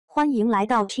欢迎来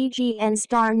到 TGN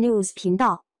Star News 频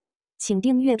道，请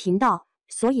订阅频道，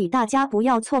所以大家不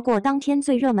要错过当天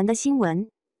最热门的新闻。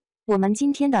我们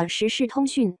今天的时事通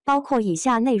讯包括以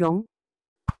下内容：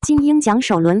金鹰奖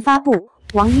首轮发布，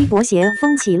王一博携《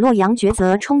风起洛阳》抉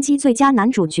择冲击最佳男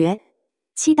主角。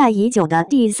期待已久的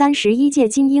第31届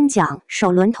金鹰奖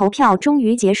首轮投票终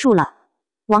于结束了。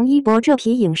王一博这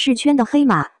匹影视圈的黑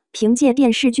马，凭借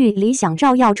电视剧《理想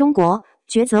照耀中国》、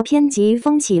抉择篇及《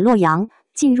风起洛阳》，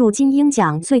进入金鹰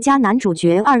奖最佳男主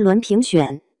角2轮评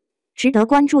选。值得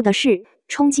关注的是，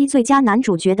冲击最佳男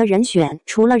主角的人选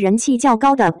除了人气较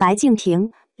高的白敬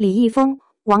亭、李易峰、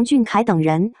王俊凯等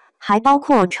人，还包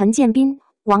括陈建斌、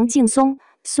王劲松、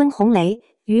孙红雷、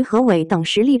于和伟等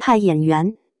实力派演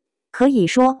员。可以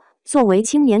说，作为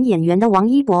青年演员的王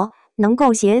一博，能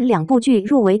够携2部剧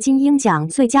入围金鹰奖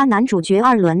最佳男主角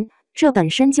2轮，这本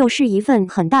身就是一份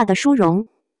很大的殊荣。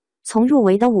从入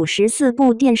围的54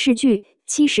部电视剧、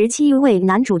77位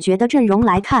男主角的阵容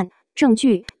来看，正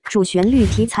剧、主旋律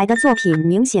题材的作品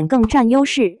明显更占优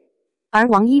势。而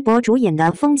王一博主演的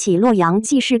《风起洛阳》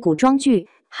既是古装剧，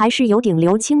还是由顶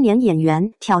流青年演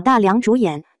员挑大梁主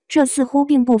演，这似乎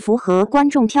并不符合观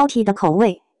众挑剔的口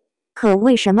味。可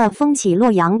为什么《风起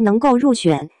洛阳》能够入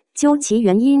选？究其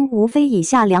原因，无非以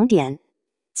下2点。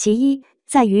其一，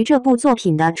在于这部作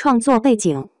品的创作背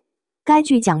景。该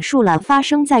剧讲述了发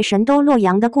生在神都洛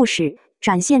阳的故事，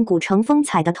展现古城风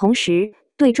采的同时，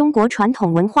对中国传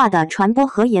统文化的传播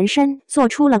和延伸做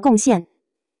出了贡献，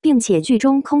并且剧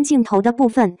中空镜头的部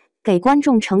分给观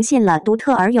众呈现了独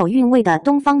特而有韵味的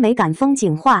东方美感风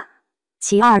景画。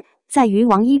其二，在于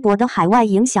王一博的海外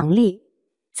影响力。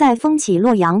在《风起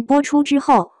洛阳》播出之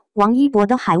后，王一博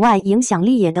的海外影响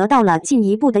力也得到了进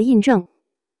一步的印证，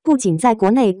不仅在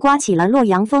国内刮起了洛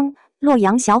阳风，洛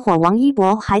阳小伙王一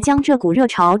博还将这股热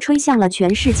潮吹向了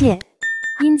全世界，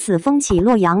因此《风起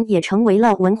洛阳》也成为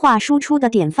了文化输出的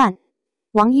典范。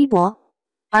王一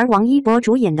博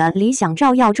主演的《理想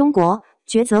照耀中国》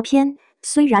抉择篇，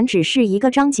虽然只是一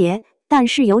个章节，但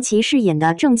是尤其饰演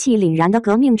的正气凛然的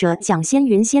革命者蒋先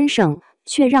云先生，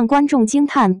却让观众惊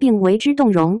叹并为之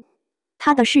动容。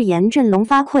他的誓言振聋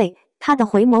发聩，他的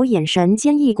回眸眼神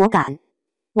坚毅果敢。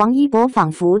王一博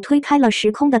仿佛推开了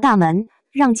时空的大门，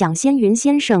让蒋先云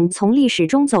先生从历史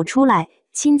中走出来，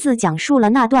亲自讲述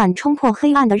了那段冲破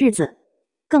黑暗的日子。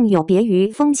更有别于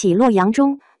《风起洛阳》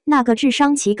中那个智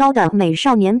商奇高的美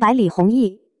少年百里弘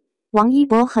毅，王一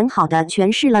博很好地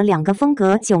诠释了2个风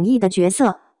格迥异的角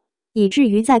色，以至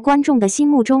于在观众的心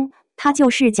目中，他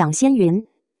就是蒋先云，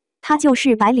他就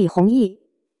是百里弘毅，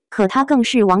可他更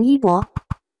是王一博。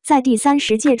在第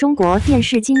30届中国电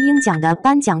视金鹰奖的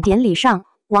颁奖典礼上，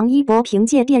王一博凭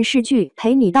借电视剧《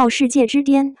陪你到世界之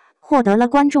巅》获得了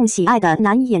观众喜爱的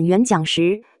男演员奖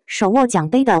时，手握奖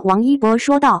杯的王一博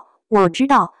说道：“我知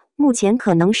道，目前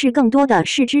可能是更多的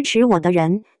是支持我的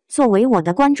人，作为我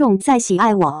的观众在喜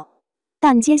爱我，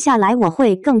但接下来我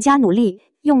会更加努力，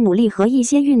用努力和一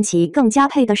些运气更加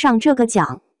配得上这个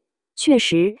奖。”确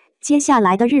实，接下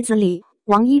来的日子里，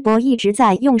王一博一直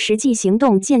在用实际行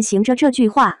动践行着这句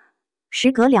话。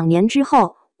时隔2年之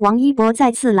后，王一博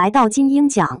再次来到金鹰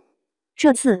奖，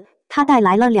这次他带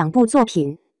来了2部作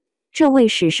品。这位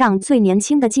史上最年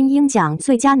轻的金鹰奖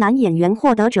最佳男演员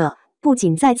获得者，不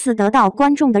仅再次得到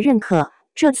观众的认可，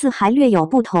这次还略有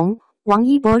不同。王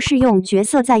一博是用角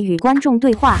色在与观众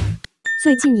对话。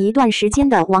最近一段时间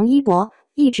的王一博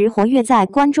一直活跃在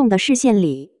观众的视线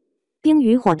里，《冰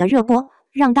与火》的热播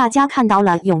让大家看到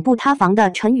了永不塌房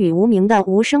的尘与无名的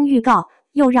无声预告，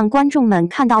又让观众们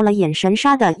看到了眼神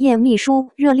杀的叶秘书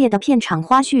热烈的片场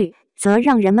花絮，则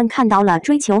让人们看到了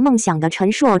追求梦想的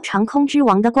陈硕长空之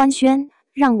王的官宣，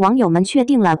让网友们确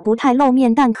定了不太露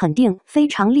面但肯定非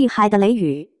常厉害的雷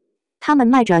雨。他们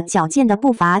迈着矫健的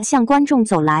步伐向观众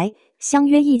走来，相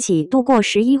约一起度过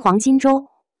11黄金周。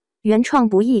原创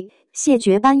不易，谢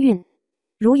绝搬运。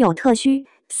如有特需，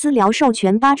私聊授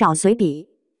权8爪随笔。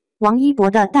王一博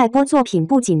的待播作品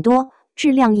不仅多，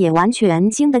质量也完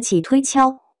全经得起推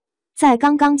敲。在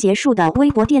刚刚结束的微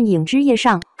博电影之夜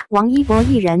上，王一博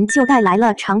一人就带来了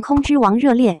《长空之王》、《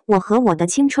热烈》、《我和我的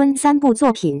青春》3部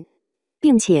作品，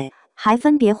并且还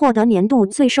分别获得年度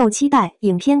最受期待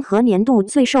影片和年度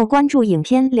最受关注影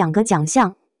片2个奖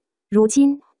项。如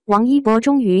今，王一博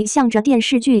终于向着电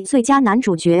视剧最佳男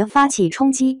主角发起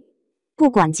冲击，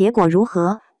不管结果如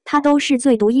何，他都是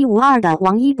最独一无二的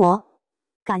王一博。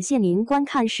感谢您观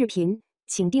看视频，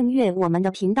请订阅我们的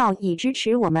频道以支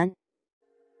持我们。